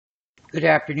Good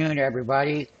afternoon,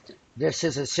 everybody. This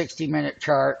is a 60-minute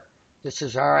chart. This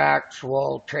is our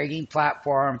actual trading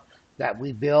platform that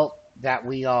we built, that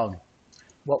we own.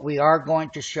 What we are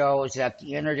going to show is that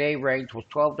the intraday range was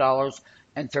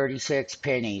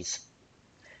 $12.36.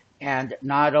 And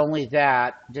not only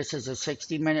that, this is a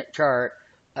 60-minute chart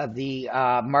of the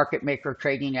market maker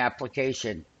trading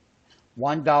application.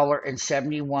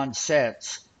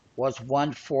 $1.71 was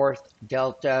 1/4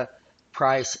 delta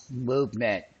price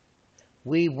movement.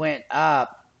 We went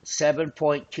up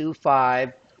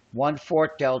 7.25, 1/4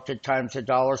 delta times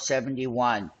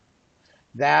 $1.71.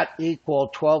 That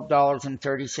equaled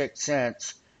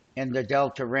 $12.36 in the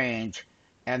delta range,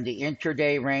 and the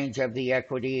intraday range of the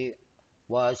equity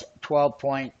was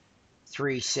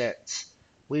 12.36.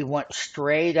 We went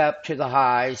straight up to the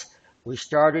highs. We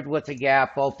started with a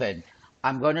gap open.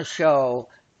 I'm going to show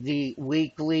the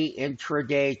weekly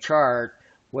intraday chart,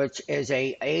 which is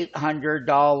a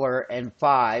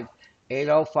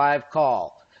 $805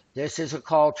 call. This is a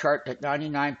call chart that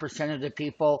 99% of the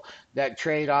people that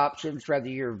trade options, whether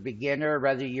you're a beginner,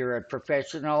 whether you're a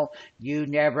professional, you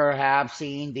never have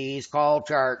seen these call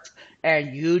charts.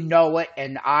 And you know it,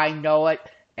 and I know it,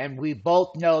 and we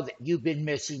both know that you've been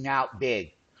missing out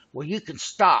big. Well, you can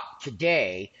stop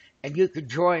today, and you can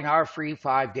join our free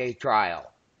 5-day trial.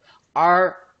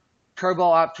 Our Turbo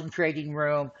Option Trading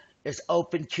Room is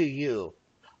open to you.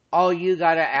 All you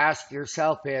got to ask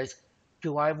yourself is,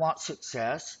 do I want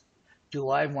success? Do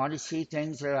I want to see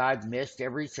things that I've missed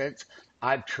ever since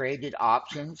I've traded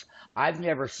options? I've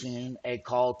never seen a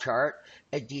call chart,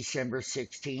 a December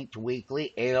 16th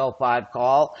weekly 805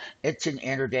 call. It's an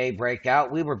intraday breakout.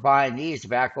 We were buying these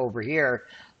back over here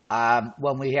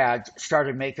when we had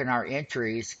started making our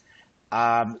entries.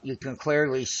 You can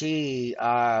clearly see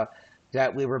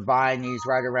that we were buying these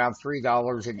right around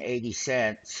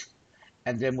 $3.80.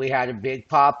 And then we had a big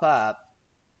pop up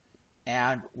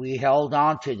and we held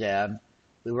on to them.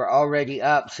 We were already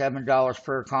up $7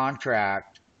 per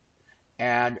contract.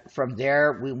 And from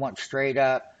there, we went straight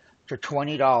up to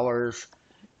 $20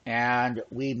 and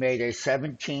we made a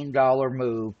 $17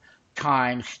 move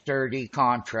times 30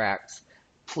 contracts.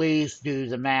 Please do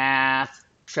the math.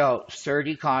 So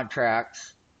 30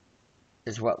 contracts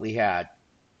is what we had.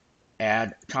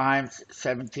 And times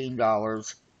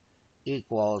 $17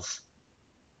 equals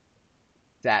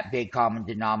that big common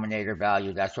denominator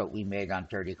value. That's what we made on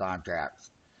 30 contracts.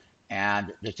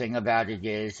 And the thing about it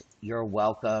is, you're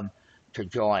welcome to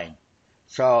join.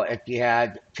 So if you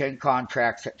had 10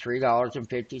 contracts at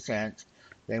 $3.50,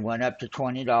 they went up to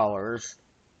 $20.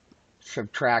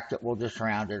 Subtract it, we'll just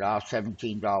round it off,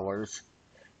 $17.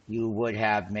 You would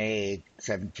have made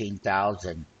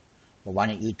 17,000. Well, why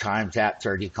don't you times that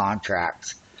 30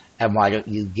 contracts? And why don't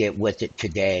you get with it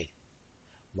today?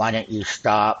 Why don't you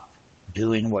stop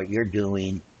doing what you're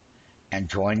doing and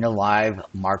join the live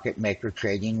market maker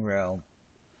trading room?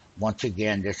 Once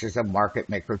again, this is a market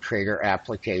maker trader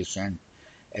application.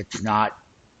 It's not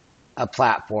a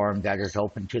platform that is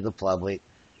open to the public.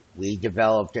 We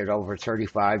developed it over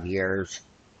 35 years,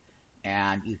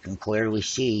 and you can clearly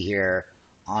see here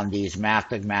on these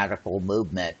mathematical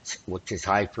movements, which is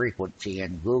high frequency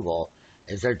in Google,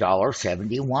 is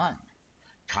 $1.71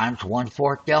 times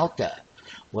 1/4 delta,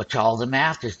 which all the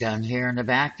math is done here in the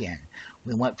back end.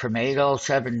 We went from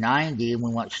 807.90 and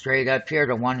we went straight up here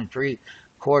to 1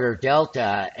 3/4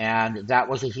 delta, and that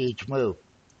was a huge move.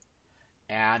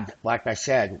 And like I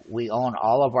said, we own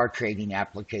all of our trading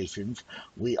applications.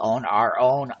 We own our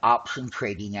own option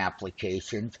trading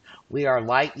applications. We are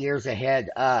light years ahead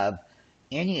of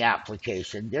any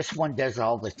application. This one does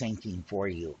all the thinking for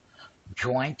you.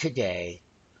 Join today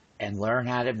and learn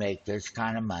how to make this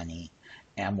kind of money.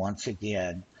 And once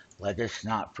again, let us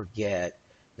not forget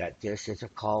that this is a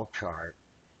call chart.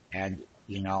 And,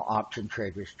 option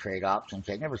traders trade options.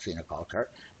 They've never seen a call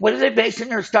chart. What are they basing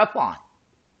their stuff on?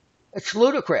 It's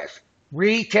ludicrous.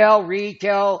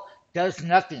 Retail does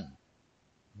nothing.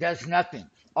 Does nothing.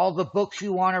 All the books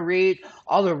you want to read,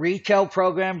 all the retail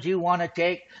programs you want to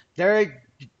take, they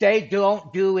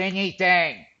don't do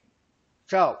anything.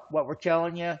 So what we're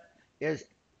telling you is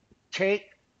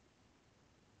take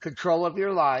control of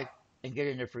your life and get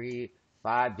in a free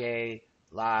 5-day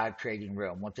live trading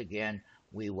room. Once again,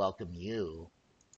 we welcome you.